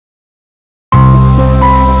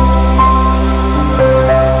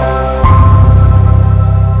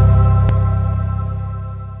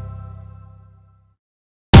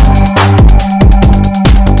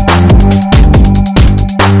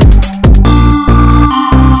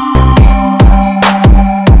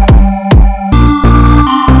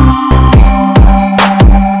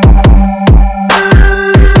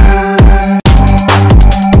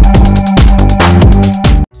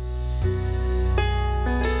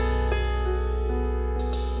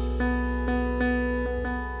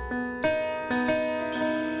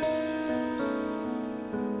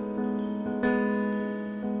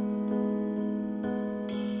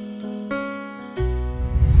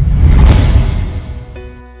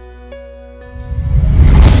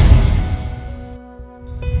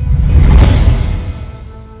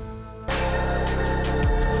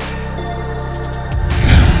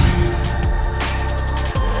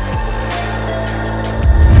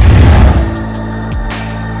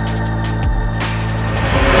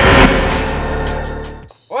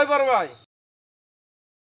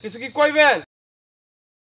কিছু কি কইবেন?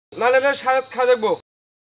 নালে না সারাত খা দেখবো।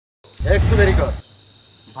 একটু দেরি কর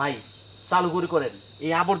ভাই, চালু করেন।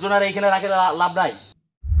 এই আবর্জনার এখানে রাখে লাভ নাই।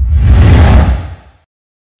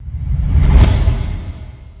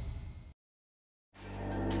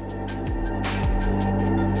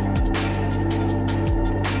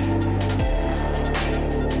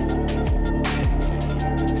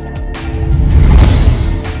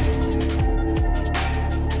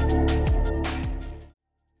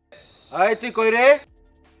 এই তুই কই রে?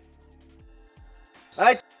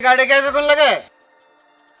 এই গাড়ি কে যখন লাগে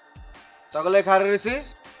তগলে খারে রইছি।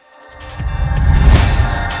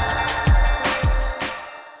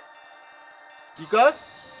 কি কস?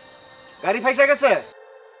 গাড়ি ফাইসা গেছে?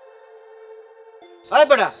 এই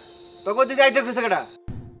বেটা তোকে দিকে আইতে গেছে কেডা?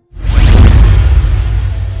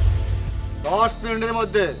 10 মিনিটের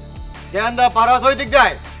মধ্যে জ্যান্দা পারাস ওই দিক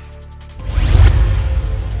যায়।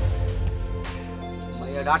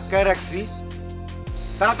 মাইয়া আটকায় রাখছি,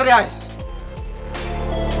 তাড়াতাড়ি আয়।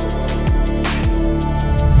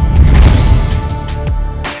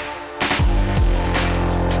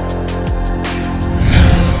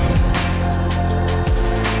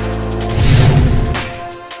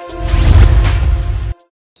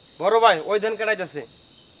 বড় ভাই ওই ধান কাটাইতেছে।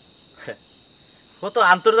 ও তো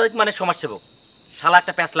আন্তর্জাতিক মানে সমাজসেবক, শালা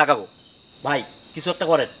একটা প্যাচ লাগাবো। ভাই কিছু একটা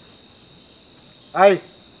করেন। আয়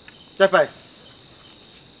চাপাই।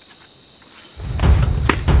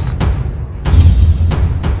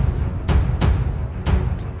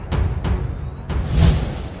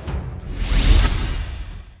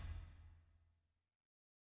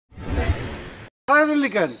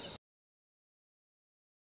 কেন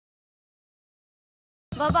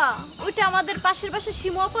বাবা, ওইটা আমাদের পাশের বাসার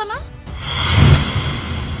শিমু আপা না?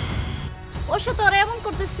 ওর সাথে ওরা এমন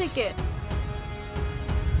করতেছে কে?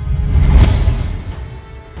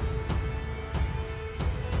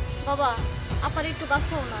 বাবা, আপার একটু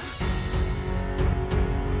বাঁচাও না।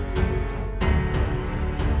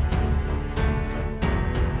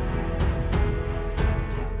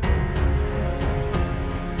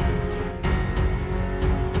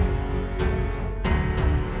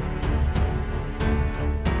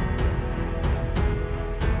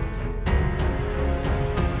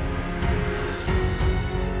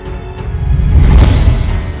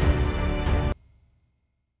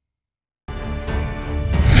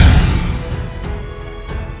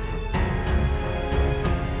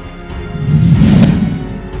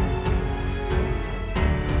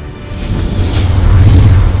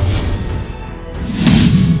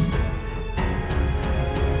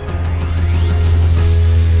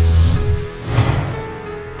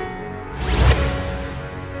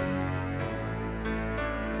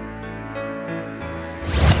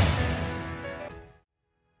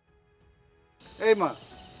 এই মা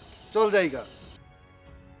চল জায়গা,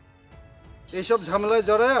 এইসব ঝামেলায়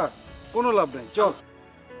জড়ায় কোনো লাভ নেই, চল।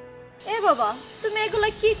 এ বাবা, তুমি এগুলা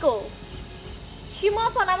কি কো? শিমু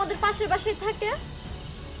আপা না আমাদের পাশের বাসায় থাকে?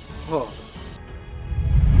 হ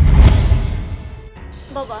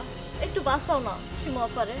বাবা, একটু বাঁচাও না শিমু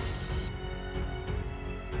আপারে।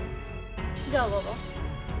 যাও বাবা।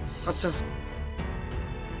 আচ্ছা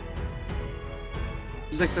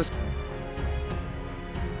দেখতেছি।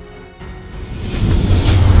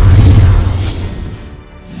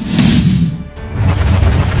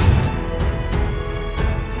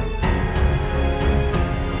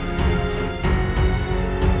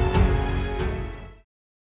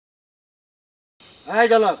 এই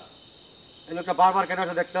জালাল, এই লোকটা বারবার কেন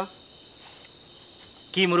আসে দেখতো?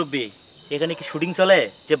 কি মুরব্বী, এখানে কি শুটিং চলে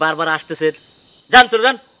যে বারবার আসতেছে? যান চলে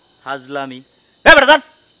যান, হাজলামি। বেটা যান।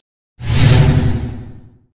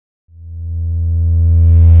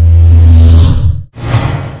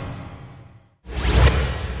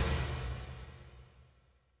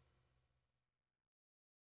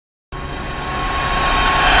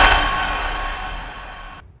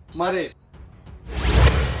 মারে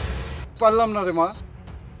পারলাম না রে মা,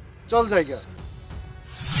 চল জায়গা।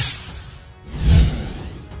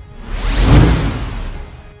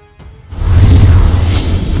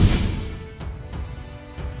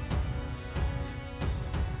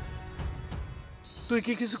 তুই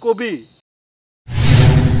কি কিছু কবি?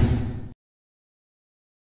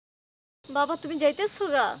 বাবা, তুমি যাইতেছো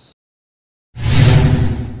গা?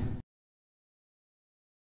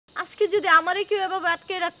 আজকে যদি আমারে কেউ এভাবে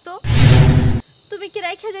আটকে রাখতো, তুমি কি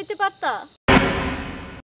রাইখা যাইতে পারতা?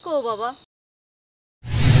 কো বাবা,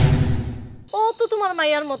 ও তো তোমার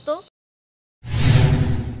মাইয়ার মতো।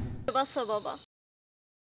 বাসা বাবা।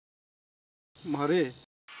 মারে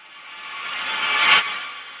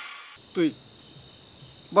তুই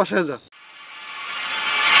বাসায় যা।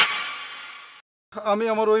 আমি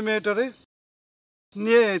আমার ওই মেয়েটারে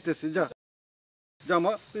নিয়ে আইতেছি। যা যা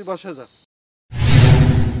মা, তুই বাসায় যা।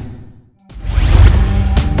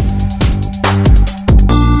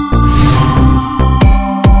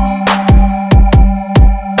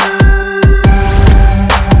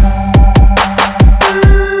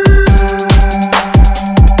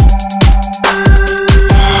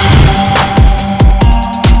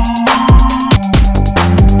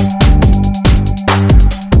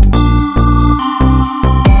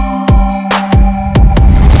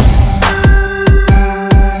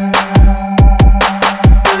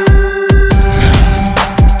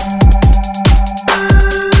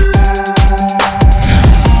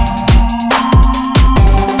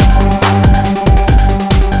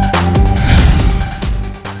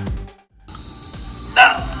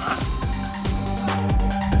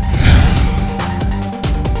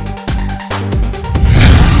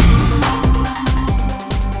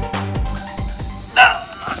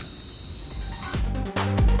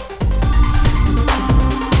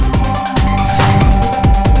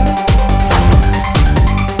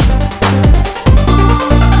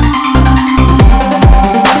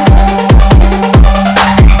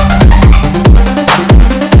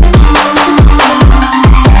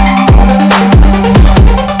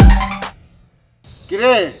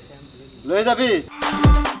 কিরে লয়ে যাবি?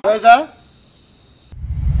 লয়ে যা।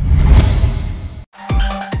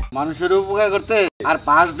 মানুষের উপকার করতে আর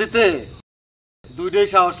পাশ দিতে দুইটাই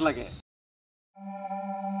সাহস লাগে।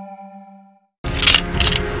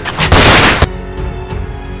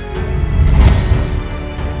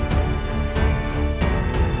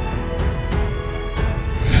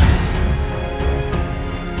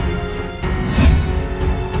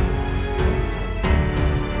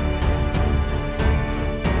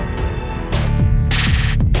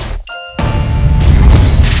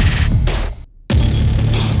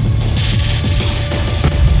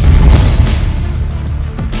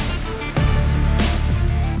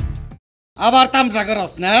 আবার তামসা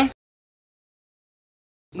করস না?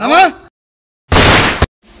 নামা।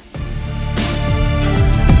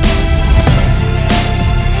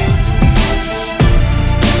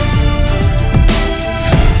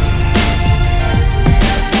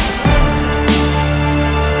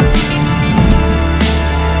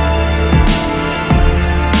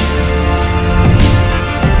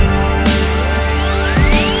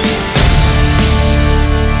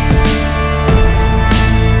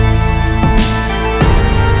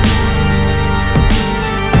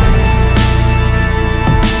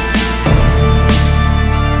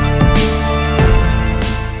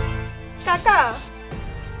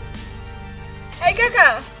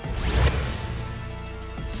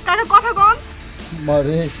 কথা কন।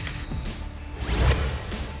 মারে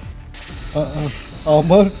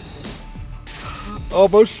আমার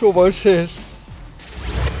আমার সময় শেষ,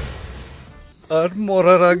 আর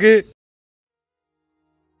মরার আগে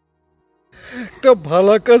একটা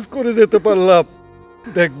ভালো কাজ করে যেতে পারলাম।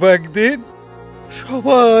 দেখবা একদিন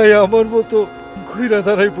সবাই আমার মতো ঘুরে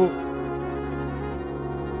দাঁড়াইব,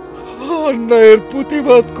 অন্যায়ের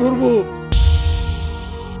প্রতিবাদ করব।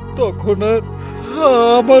 তখন আর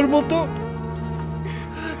আমার মতো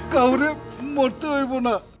কাউরে মরতে হইব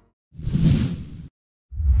না।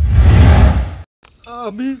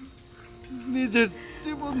 আমি নিজের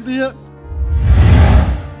জীবন দিয়া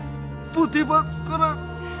প্রতিবাদ করার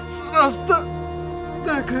রাস্তা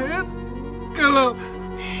দেখায়